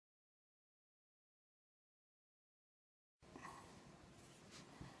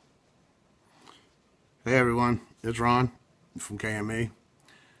Hey everyone, it's Ron from KME.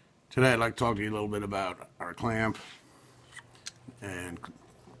 Today I'd like to talk to you a little bit about our clamp and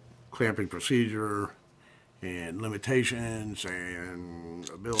clamping procedure and limitations and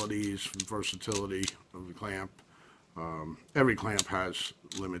abilities, versatility of the clamp. Every clamp has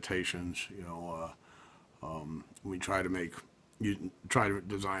limitations. We try to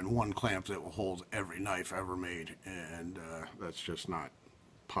design one clamp that will hold every knife ever made, and that's just not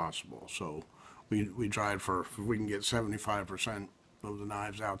possible. So we tried for, if we can get 75% of the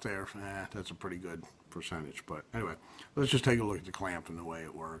knives out there, that's a pretty good percentage. But anyway, let's just take a look at the clamp and the way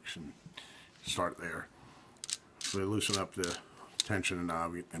it works and start there. So we loosen up the tension and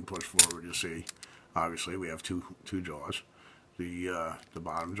knob and push forward. You see, obviously we have two jaws. The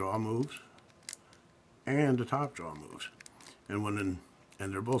bottom jaw moves and the top jaw moves, and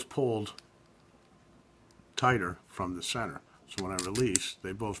they're both pulled tighter from the center. So when I release,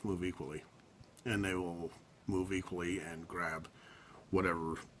 they both move equally, and they will move equally and grab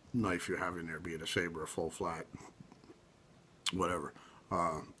whatever knife you have in there, be it a saber, a full flat, whatever.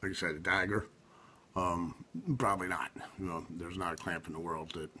 Like I said, a dagger, probably not. There's not a clamp in the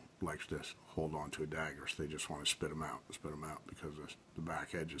world that likes to hold on to a dagger. So they just want to spit them out because the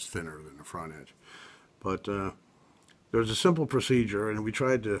back edge is thinner than the front edge. But there's a simple procedure, and we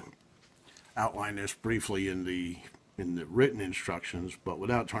tried to outline this briefly in the written instructions, but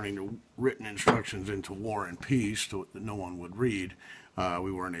without turning the written instructions into War and Peace that no one would read.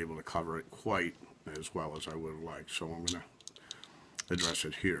 We weren't able to cover it quite as well as I would have liked, so I'm going to address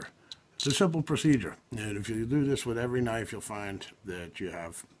it here. It's a simple procedure, and if you do this with every knife, you'll find that you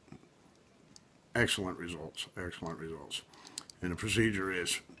have excellent results. And the procedure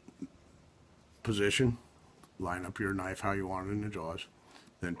is position, line up your knife how you want it in the jaws,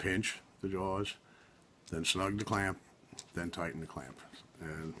 then pinch the jaws, then snug the clamp, then tighten the clamp.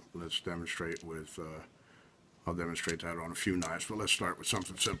 And let's demonstrate with, I'll demonstrate that on a few knives, but let's start with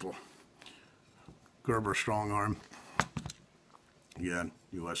something simple. Gerber strong arm, again,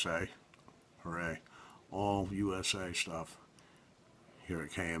 USA, hooray, all USA stuff here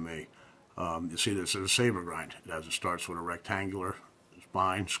at KME. You see this is a saber grind. It starts with a rectangular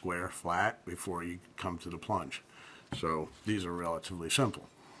spine, square, flat, before you come to the plunge. So these are relatively simple.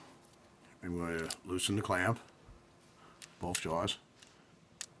 I'm going to loosen the clamp, both jaws,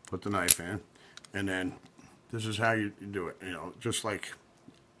 put the knife in, and then this is how you do it. Just like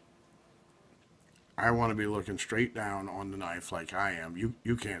I want to be looking straight down on the knife like I am.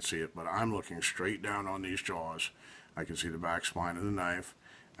 You can't see it, but I'm looking straight down on these jaws. I can see the back spine of the knife.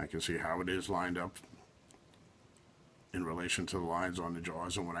 I can see how it is lined up in relation to the lines on the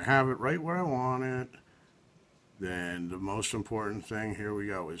jaws. And when I have it right where I want it, then the most important thing, here we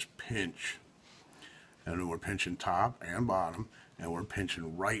go, is pinch. And then we're pinching top and bottom, and we're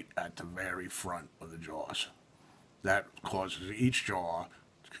pinching right at the very front of the jaws. That causes each jaw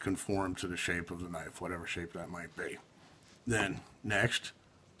to conform to the shape of the knife, whatever shape that might be. Then, next,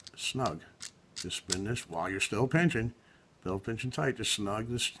 snug. Just spin this while you're still pinching tight. Just snug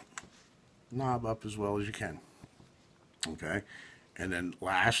this knob up as well as you can. Okay? And then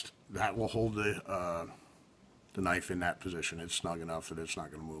last, that will hold the knife in that position. It's snug enough that it's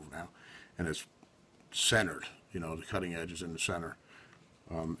not going to move now. And it's centered. The cutting edge is in the center.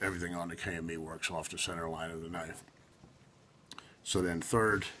 Everything on the KME works off the center line of the knife. So then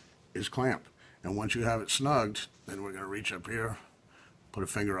third is clamp. And once you have it snugged, then we're going to reach up here, put a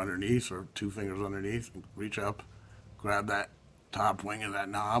finger underneath or two fingers underneath, and reach up, grab that top wing of that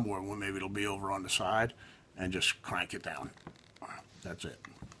knob, or maybe it'll be over on the side, and just crank it down. That's it.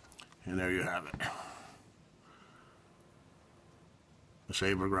 And there you have it. A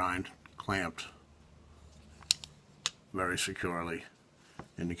saber grind, clamped very securely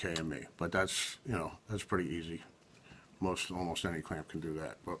in the KME. But that's pretty easy. Almost any clamp can do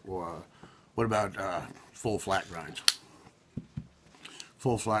that. But what about full flat grinds?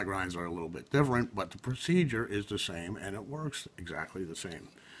 Full flat grinds are a little bit different, but the procedure is the same, and it works exactly the same.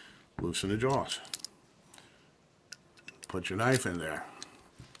 Loosen the jaws. Put your knife in there.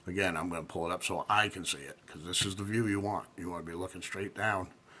 Again, I'm going to pull it up so I can see it, because this is the view you want. You want to be looking straight down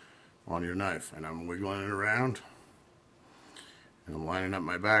on your knife. And I'm wiggling it around, and I'm lining up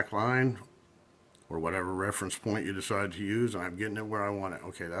my back line, or whatever reference point you decide to use, and I'm getting it where I want it.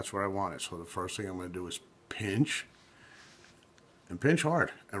 Okay, that's where I want it. So the first thing I'm going to do is pinch, and pinch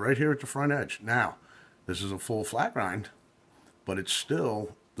hard, and right here at the front edge. Now, this is a full flat grind, but it's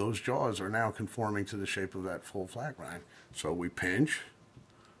still, those jaws are now conforming to the shape of that full flat grind. So we pinch,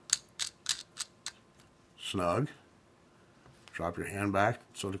 snug, drop your hand back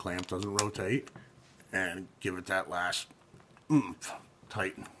so the clamp doesn't rotate, and give it that last oomph,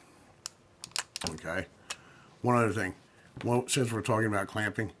 tighten. Okay. One other thing. Well, since we're talking about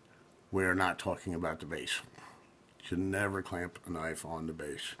clamping, we're not talking about the base. You should never clamp a knife on the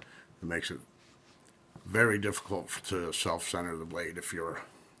base. It makes it very difficult to self-center the blade if you're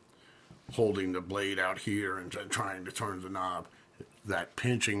holding the blade out here and trying to turn the knob. That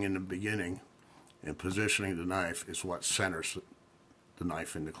pinching in the beginning and positioning the knife is what centers the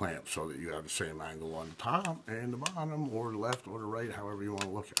knife in the clamp so that you have the same angle on the top and the bottom, or the left or the right, however you want to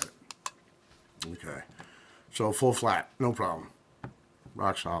look at it. Okay, so full flat, no problem,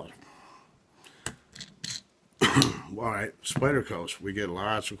 rock solid. All right, Spyderco's. We get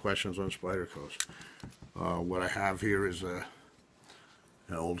lots of questions on Spyderco's. What I have here is an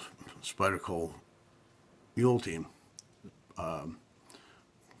old Spyderco Mule Team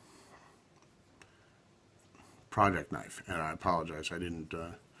project knife, and I apologize, I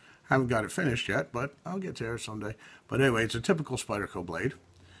haven't got it finished yet, but I'll get there someday. But anyway, it's a typical Spyderco blade.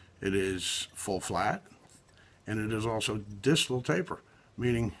 It is full flat, and it is also distal taper,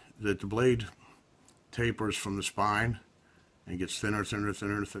 meaning that the blade tapers from the spine and gets thinner, thinner,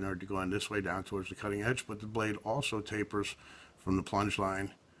 thinner, thinner, going this way down towards the cutting edge, but the blade also tapers from the plunge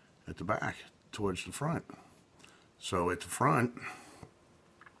line at the back towards the front. So at the front,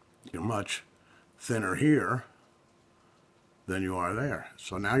 you're much thinner here than you are there.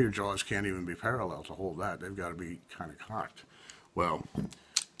 So now your jaws can't even be parallel to hold that. They've got to be kind of cocked. Well,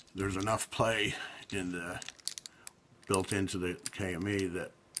 there's enough play built into the KME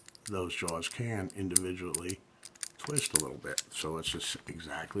that those jaws can individually twist a little bit. So it's just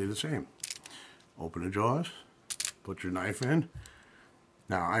exactly the same. Open the jaws, put your knife in.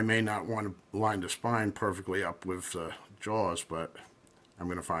 Now, I may not want to line the spine perfectly up with the jaws, but I'm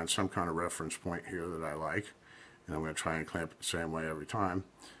going to find some kind of reference point here that I like, and I'm going to try and clamp it the same way every time.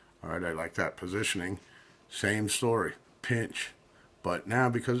 All right, I like that positioning. Same story, pinch. But now,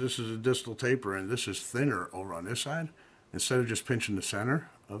 because this is a distal taper and this is thinner over on this side, instead of just pinching the center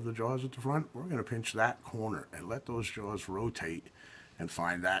of the jaws at the front, we're going to pinch that corner and let those jaws rotate and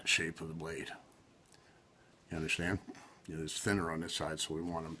find that shape of the blade. You understand? It's thinner on this side, so we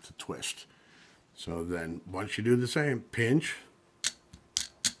want them to twist. So then, once you do the same, pinch,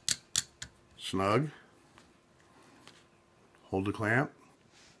 snug, hold the clamp,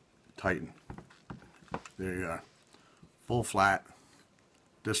 tighten. There you are. Full flat,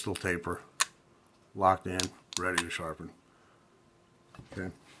 distal taper, locked in, ready to sharpen.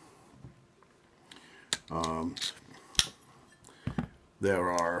 Okay.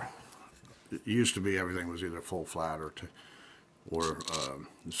 It used to be everything was either full flat or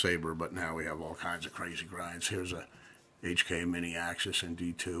saber, but now we have all kinds of crazy grinds. Here's a HK mini axis in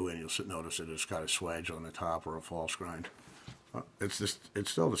D2, and you'll notice that it's got a swedge on the top or a false grind. It's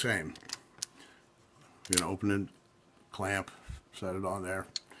still the same. You're going to open the clamp, set it on there.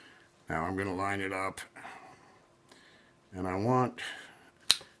 Now I'm going to line it up, and I want,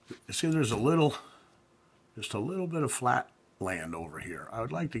 you see there's just a little bit of flat land over here. I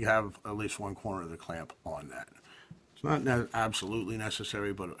would like to have at least one corner of the clamp on that. It's not absolutely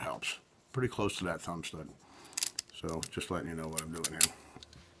necessary, but it helps. Pretty close to that thumb stud. So just letting you know what I'm doing here.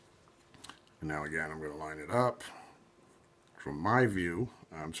 And now again, I'm going to line it up. From my view,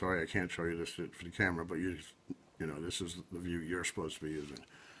 I'm sorry I can't show you this for the camera, but you know, this is the view you're supposed to be using.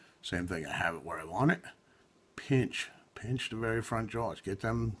 Same thing, I have it where I want it. Pinch the very front jaws. Get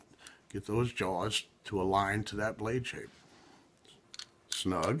those jaws to align to that blade shape.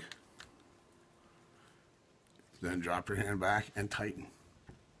 Snug. Then drop your hand back and tighten.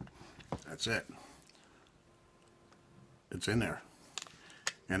 That's it. It's in there.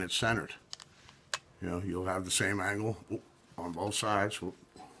 And it's centered. You know, you'll have the same angle on both sides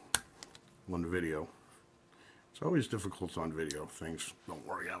on the video. It's always difficult on video. Things don't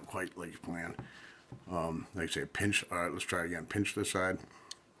work out quite like you plan. Like I say, pinch. All right, let's try it again. Pinch this side.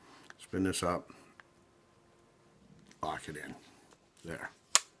 Spin this up. Lock it in. There.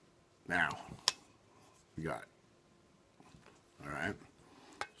 Now, we got it. All right.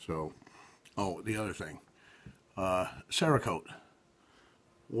 So, oh, the other thing. Cerakote,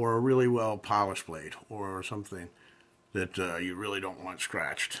 or a really well polished blade, or something that you really don't want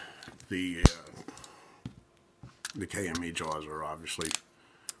scratched. The KME jaws are obviously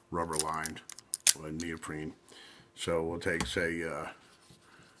rubber lined with neoprene. So we'll take, say,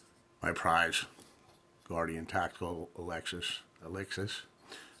 my prize Guardian Tactical Alexis.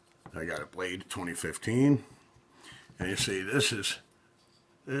 I got a blade 2015, and you see this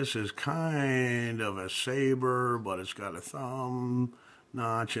is kind of a saber, but it's got a thumb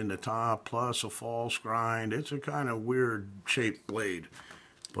notch in the top plus a false grind. It's a kind of weird shaped blade,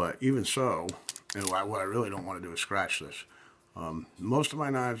 but even so, and what I really don't want to do is scratch this. Most of my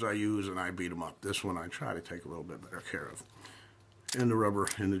knives I use and I beat them up. This one I try to take a little bit better care of. And the rubber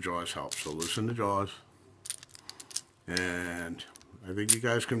in the jaws helps. So loosen the jaws. And I think you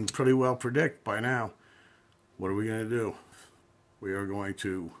guys can pretty well predict by now. What are we going to do? We are going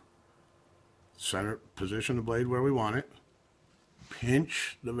to position the blade where we want it.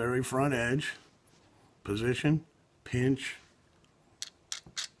 Pinch the very front edge. Position, pinch,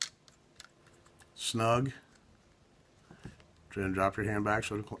 snug. Then drop your hand back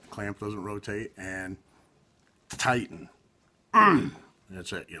so the clamp doesn't rotate, and tighten.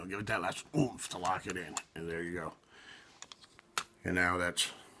 That's it. Give it that last oomph to lock it in, and there you go. And now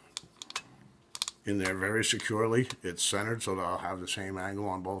that's in there very securely. It's centered so that I'll have the same angle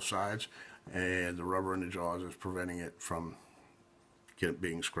on both sides, and the rubber in the jaws is preventing it from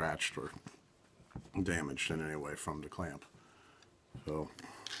being scratched or damaged in any way from the clamp. So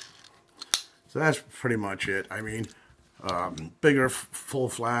that's pretty much it. I mean, bigger full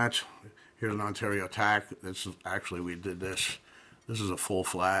flats. Here's an Ontario tack. This is actually, we did this. This is a full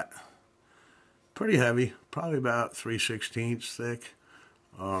flat. Pretty heavy, probably about 3/16 thick.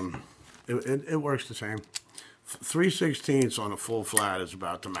 It works the same. 3/16 on a full flat is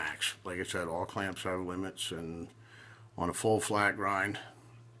about the max. Like I said, all clamps have limits, and on a full flat grind,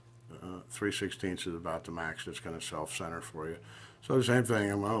 3/16 is about the max that's going to self-center for you. So the same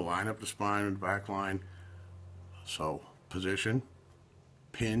thing, I'm going to line up the spine and the back line. So position,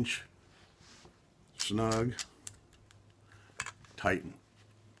 pinch, snug, tighten.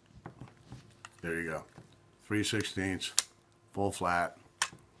 There you go. 3/16, full flat,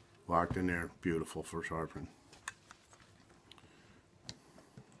 locked in there, beautiful for sharpening.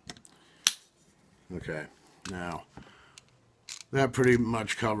 Okay, now that pretty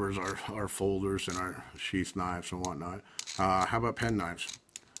much covers our folders and our sheath knives and whatnot. How about pen knives?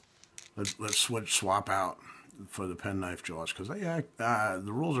 Let's swap out for the pen knife jaws, because the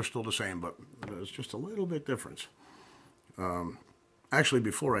rules are still the same, but there's just a little bit difference. Actually,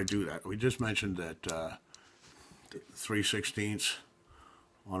 before I do that, we just mentioned that 3/16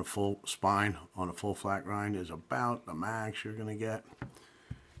 on a full spine on a full flat grind is about the max you're going to get.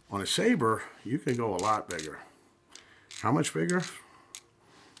 On a saber, you can go a lot bigger. How much bigger?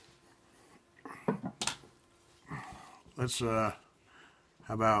 Let's, how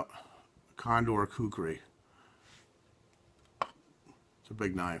about Condor Kukri? It's a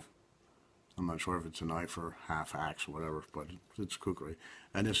big knife. I'm not sure if it's a knife or half axe or whatever, but it's Kukri.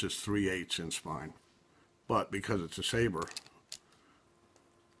 And this is 3/8 in spine. But because it's a saber,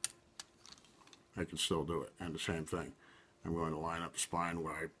 I can still do it. And the same thing. I'm going to line up the spine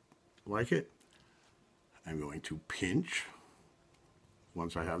where I like it. I'm going to pinch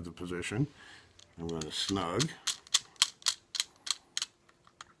once I have the position. I'm going to snug.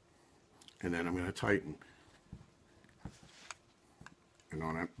 And then I'm going to tighten. And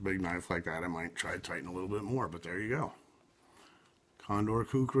on a big knife like that, I might try to tighten a little bit more, but there you go. Condor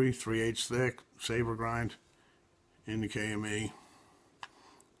Kukri, 3/8 thick, saber grind, in the KME,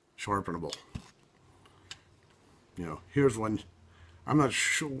 sharpenable. Here's one, I'm not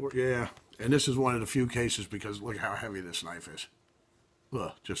sure, yeah, and this is one of the few cases because look how heavy this knife is.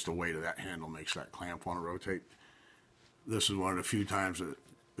 Ugh, just the weight of that handle makes that clamp want to rotate. This is one of the few times that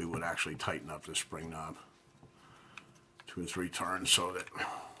we would actually tighten up this spring knob 2 or 3 turns so that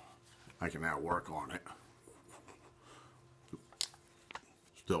I can now work on it.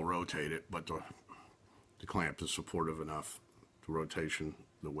 Still rotate it, but the clamp is supportive enough. The rotation,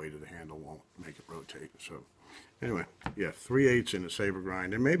 the weight of the handle won't make it rotate. So anyway, yeah, 3/8 in a saber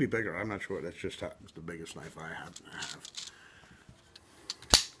grind. It may be bigger, I'm not sure. That's just the biggest knife I happen to have.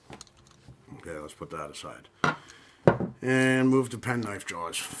 Okay, let's put that aside. And move the pen knife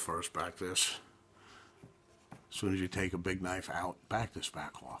jaws first. Back this. As soon as you take a big knife out, back this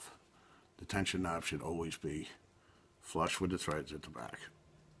back off. The tension knob should always be flush with the threads at the back.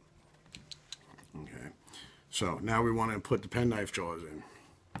 Okay, so now we want to put the pen knife jaws in.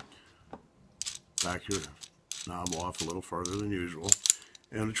 Back your knob off a little further than usual.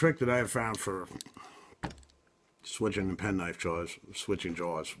 And the trick that I have found for switching the pen knife jaws, switching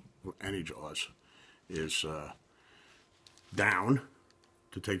jaws, any jaws, is down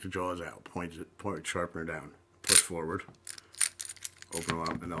to take the jaws out. Point sharpener down. Push forward, open them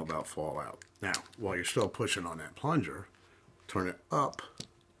up, and they'll about fall out. Now, while you're still pushing on that plunger, turn it up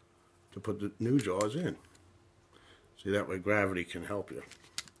to put the new jaws in. See, that way gravity can help you.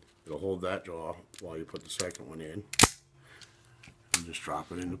 It'll hold that jaw while you put the second one in, and just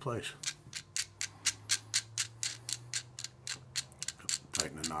drop it into place.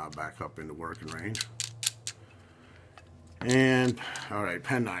 Tighten the knob back up into working range. And, all right,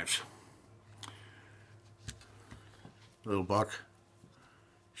 pen knives. little buck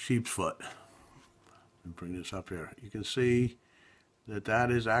sheep's foot. And bring this up here. You can see that that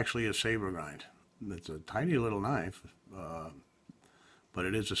is actually a saber grind. It's a tiny little knife, but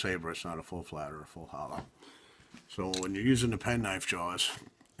it is a saber. It's not a full flat or a full hollow. So when you're using the penknife jaws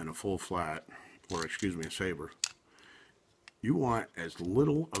and a full flat, or excuse me, a saber, you want as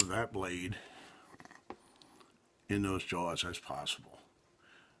little of that blade in those jaws as possible.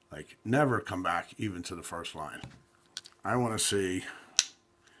 Like, never come back even to the first line. I want to see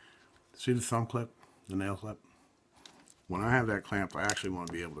the thumb clip, the nail clip? When I have that clamp, I actually want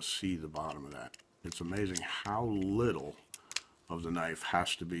to be able to see the bottom of that. It's amazing how little of the knife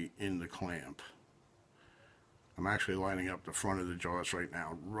has to be in the clamp. I'm actually lining up the front of the jaws right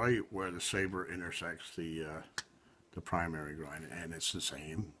now, right where the saber intersects the primary grind, and it's the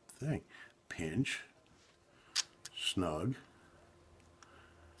same thing. Pinch, snug,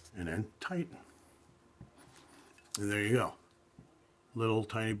 and then tighten. And there you go. Little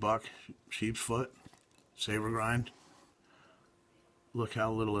tiny buck, sheep's foot, saber grind. Look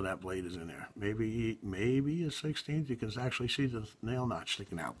how little of that blade is in there. Maybe a 16th. You can actually see the nail notch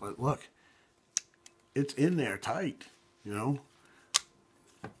sticking out. But look, it's in there tight, you know.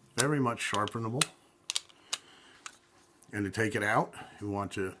 Very much sharpenable. And to take it out, you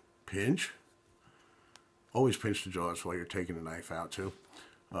want to pinch. Always pinch the jaws while you're taking the knife out too.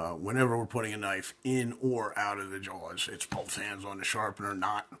 Whenever we're putting a knife in or out of the jaws, it's both hands on the sharpener,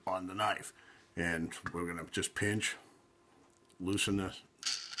 not on the knife. And we're gonna just pinch, loosen the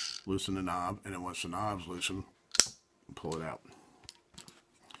knob, and then once the knob's loosened, pull it out.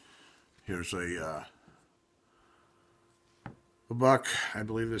 Here's a buck. I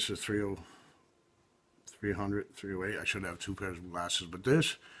believe this is 300, 308. I should have two pairs of glasses, but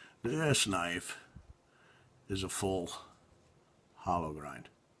this knife is a full hollow grind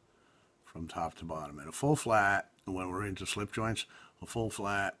from top to bottom. And a full flat, when we're into slip joints, a full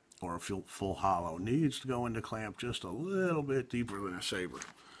flat or a full hollow needs to go into clamp just a little bit deeper than a saber.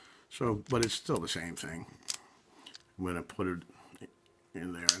 So, but it's still the same thing. I'm going to put it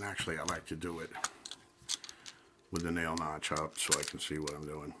in there, and actually I like to do it with the nail notch up so I can see what I'm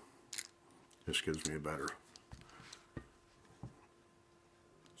doing. This gives me a better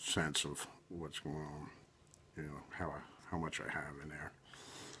sense of what's going on, you know, how much I have in there.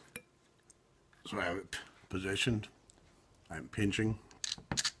 So I have it positioned, I'm pinching,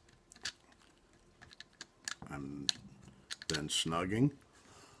 I'm then snugging,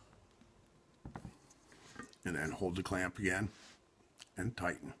 and then hold the clamp again and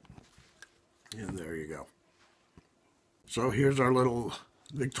tighten. And there you go. So here's our little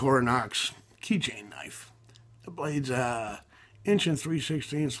Victorinox keychain knife. The blade's 1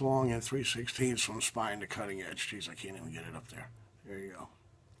 3/16 inches long and 3/16 from spine to cutting edge. Jeez, I can't even get it up there. There you go.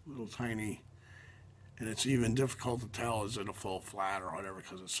 Little tiny, and it's even difficult to tell is it a full flat or whatever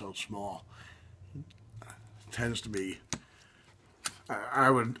because it's so small. It tends to be. I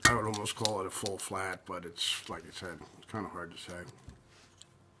would almost call it a full flat, but it's, like I said, it's kind of hard to say.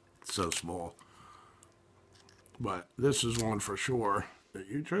 It's so small. But this is one for sure that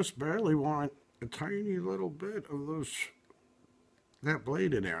you just barely want a tiny little bit of that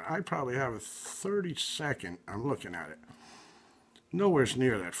blade in there. I probably have a 32nd, I'm looking at it, nowhere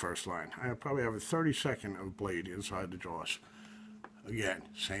near that first line. I probably have a 32nd of blade inside the jaws. Again,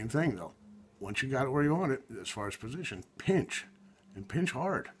 same thing though. Once you got it where you want it, as far as position, pinch, and pinch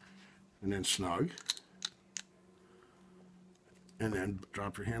hard, and then snug, and then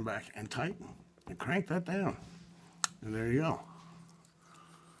drop your hand back and tighten, and crank that down. And there you go.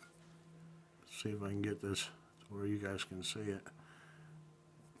 Let's see if I can get this to where you guys can see it.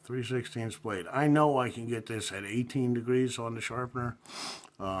 3/16 blade. I know I can get this at 18 degrees on the sharpener.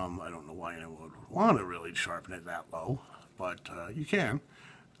 I don't know why anyone would want to really sharpen it that low, but you can.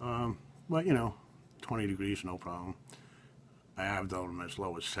 But you know, 20 degrees, no problem. I have done them as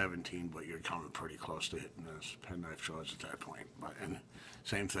low as 17, but you're coming pretty close to hitting this penknife jaws at that point. But and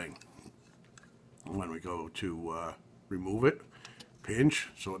same thing. When we go to remove it, pinch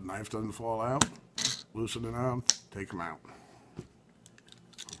so the knife doesn't fall out, loosen the knob, take them out.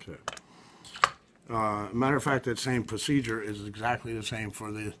 Okay. Matter of fact, that same procedure is exactly the same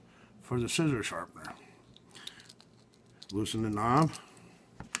for the scissor sharpener. Loosen the knob,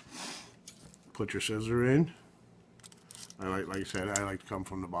 put your scissor in. Like I said, I like to come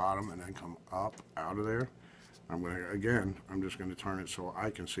from the bottom and then come up out of there. I'm just gonna turn it so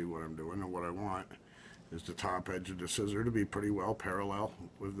I can see what I'm doing, and what I want is the top edge of the scissor to be pretty well parallel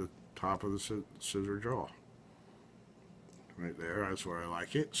with the top of the scissor jaw. Right there, that's where I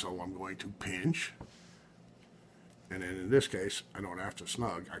like it. So I'm going to pinch, and then in this case, I don't have to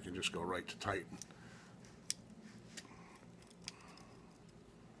snug. I can just go right to tighten.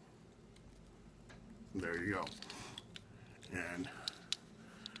 there you go. And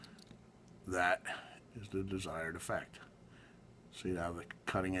that is the desired effect. See now the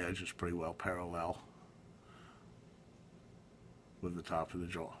cutting edge is pretty well parallel with the top of the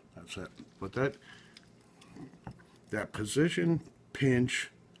jaw. That's it. But that position, pinch,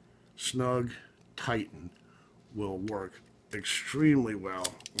 snug, tighten will work extremely well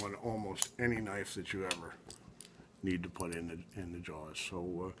on almost any knife that you ever need to put in the jaws.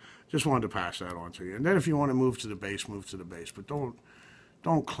 So just wanted to pass that on to you. And then if you want to move to the base, move to the base, but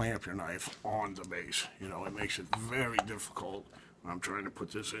don't clamp your knife on the base. You know, it makes it very difficult. I'm trying to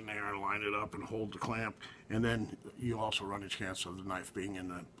put this in there and line it up and hold the clamp, and then you also run a chance of the knife being in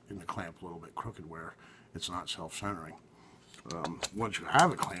the clamp a little bit crooked where it's not self-centering. Once you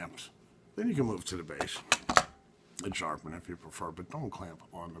have it clamped, then you can move to the base and sharpen if you prefer, but don't clamp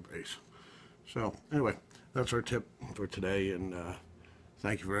on the base. So anyway, that's our tip for today, and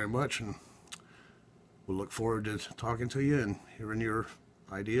thank you very much, and we'll look forward to talking to you and hearing your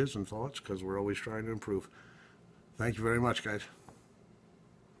ideas and thoughts, because we're always trying to improve. Thank you very much, guys.